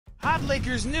Hot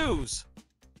Lakers news.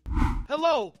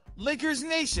 Hello, Lakers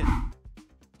Nation.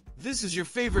 This is your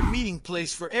favorite meeting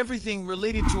place for everything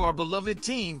related to our beloved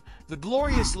team, the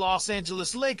glorious Los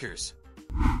Angeles Lakers.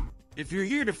 If you're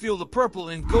here to feel the purple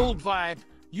and gold vibe,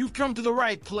 you've come to the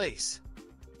right place.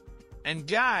 And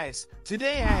guys,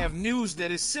 today I have news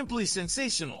that is simply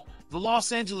sensational. The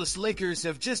Los Angeles Lakers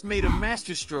have just made a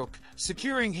masterstroke,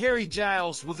 securing Harry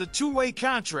Giles with a two-way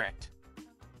contract.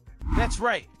 That's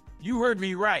right, you heard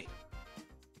me right.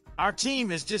 Our team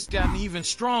has just gotten even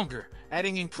stronger,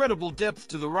 adding incredible depth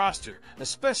to the roster,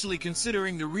 especially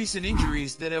considering the recent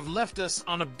injuries that have left us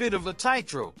on a bit of a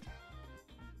tightrope.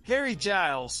 Harry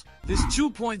Giles, this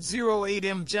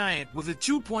 2.08m giant with a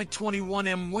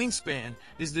 2.21m wingspan,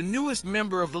 is the newest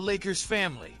member of the Lakers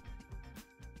family.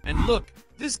 And look,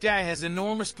 this guy has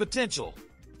enormous potential.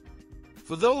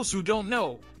 For those who don't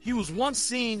know, he was once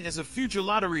seen as a future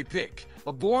lottery pick,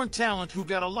 a born talent who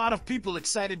got a lot of people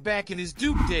excited back in his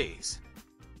Duke days.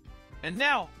 And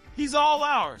now, he's all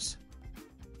ours.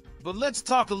 But let's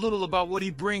talk a little about what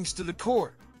he brings to the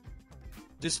court.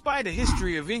 Despite a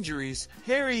history of injuries,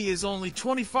 Harry is only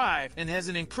 25 and has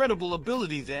an incredible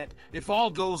ability that, if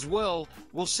all goes well,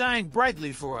 will shine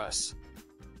brightly for us.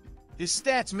 His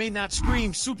stats may not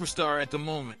scream superstar at the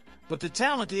moment, but the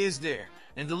talent is there,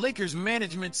 and the Lakers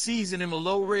management sees in him a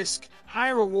low-risk,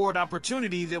 high-reward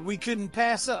opportunity that we couldn't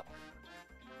pass up.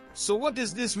 So what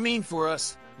does this mean for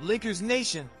us, Lakers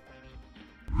Nation?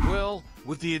 Well,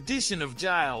 with the addition of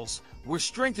Giles, we're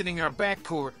strengthening our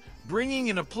backcourt, bringing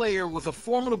in a player with a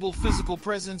formidable physical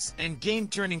presence and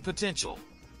game-turning potential.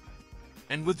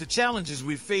 And with the challenges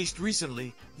we've faced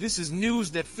recently, this is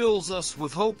news that fills us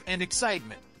with hope and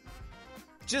excitement.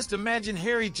 Just imagine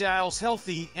Harry Giles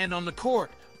healthy and on the court,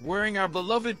 wearing our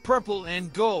beloved purple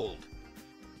and gold.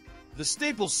 The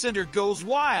Staples Center goes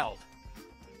wild.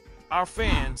 Our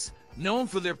fans, known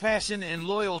for their passion and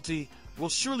loyalty, will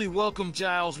surely welcome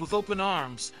Giles with open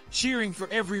arms, cheering for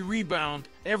every rebound,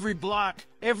 every block,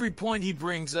 every point he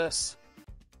brings us.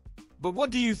 But what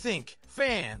do you think,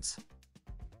 fans?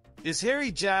 Is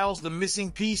Harry Giles the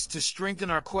missing piece to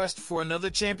strengthen our quest for another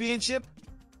championship?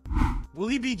 Will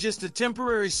he be just a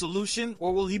temporary solution,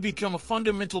 or will he become a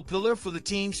fundamental pillar for the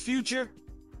team's future?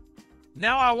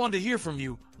 Now I want to hear from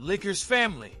you, Lakers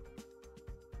family.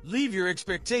 Leave your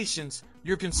expectations,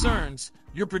 your concerns,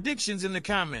 your predictions in the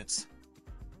comments.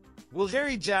 Will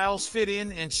Harry Giles fit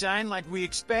in and shine like we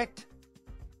expect?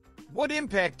 What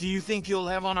impact do you think he'll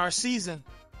have on our season?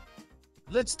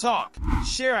 Let's talk,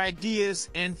 share ideas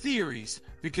and theories,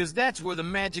 because that's where the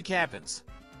magic happens.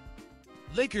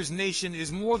 Lakers Nation is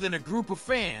more than a group of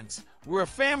fans. We're a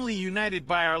family united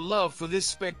by our love for this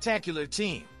spectacular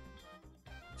team.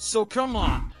 So come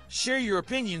on, share your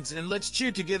opinions and let's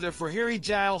cheer together for Harry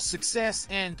Giles' success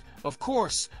and, of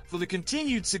course, for the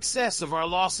continued success of our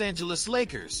Los Angeles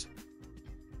Lakers.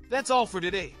 That's all for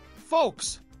today,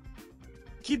 folks.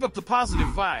 Keep up the positive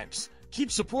vibes,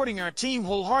 keep supporting our team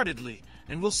wholeheartedly,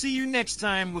 and we'll see you next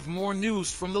time with more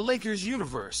news from the Lakers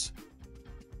universe.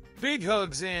 Big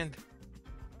hugs and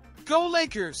go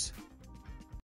Lakers!